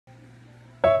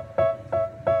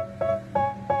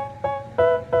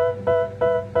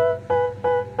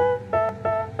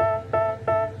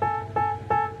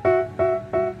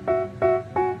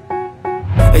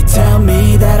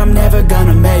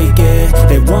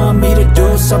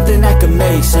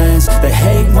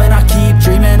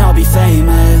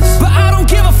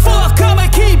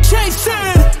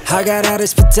I got all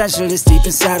this potential that's deep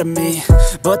inside of me,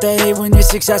 but they hate when you're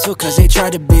successful cause they try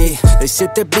to be. They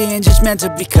sit there being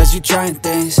judgmental because you're trying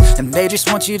things, and they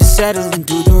just want you to settle and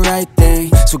do the right thing.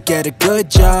 So get a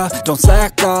good job, don't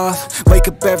slack off. Wake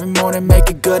up every morning, make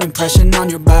a good impression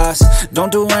on your boss.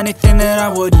 Don't do anything that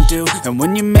I wouldn't do, and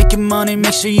when you're making money,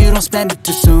 make sure you don't spend it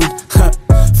too soon.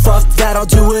 Fuck that, I'll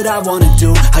do what I wanna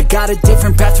do. I got a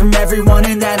different path from everyone,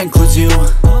 and that includes you.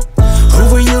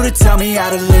 Who are you to tell me how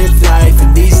to live life?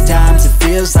 In these times it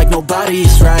feels like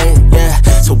nobody's right, yeah.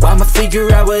 So I'ma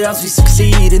figure out what else we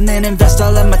succeed, and then invest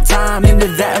all of my time into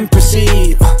that and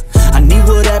proceed. I need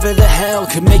whatever the hell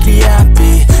could make me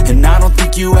happy, and I don't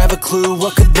think you have a clue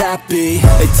what could that be.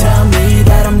 They tell me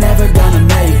that I'm never gonna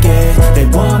make it. They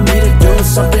want me to do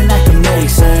something that can make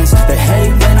sense. They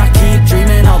hate when I keep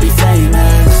dreaming I'll be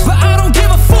famous, but I don't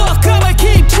give a fuck, I'ma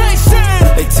keep chasing.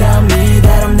 They tell me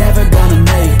that I'm never gonna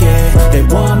make it. They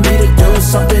want me to do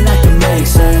something that can make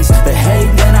sense. They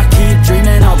hate when I keep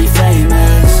dreaming I'll be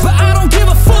famous, but I don't give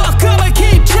a fuck, I'ma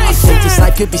keep chasing. I think this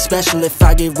life could be special if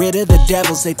I get rid of the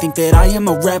devils. They think that I am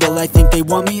a rebel, I think they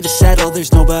want me to settle.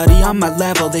 There's nobody on my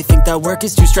level. They think that work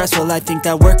is too stressful, I think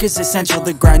that work is essential.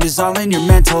 The grind is all in your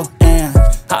mental, and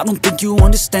I don't think you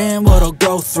understand what I'll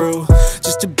go through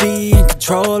just to be in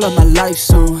control of my life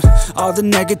soon. All the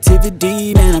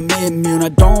negativity, man, I'm immune. I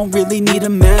don't really need a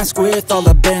mask with all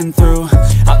I've been through.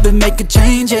 I've been making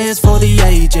changes for the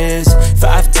ages.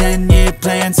 5-10 year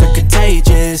plans are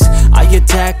contagious. I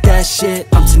attack that shit,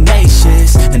 I'm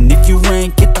tenacious. And if you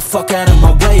ain't, get the fuck out of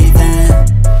my way then.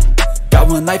 Got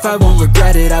one life, I won't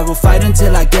regret it. I will fight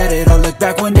until I get it. I'll look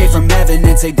back one day from heaven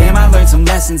and say, damn, I learned some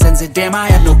lessons. And say, damn, I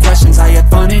had no questions. I had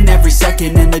fun in every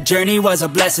second, and the journey was a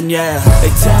blessing, yeah. They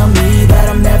tell me that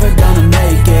I'm never gonna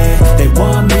make it. They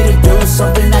want me to do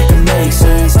something that can make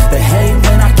sense. They hate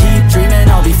when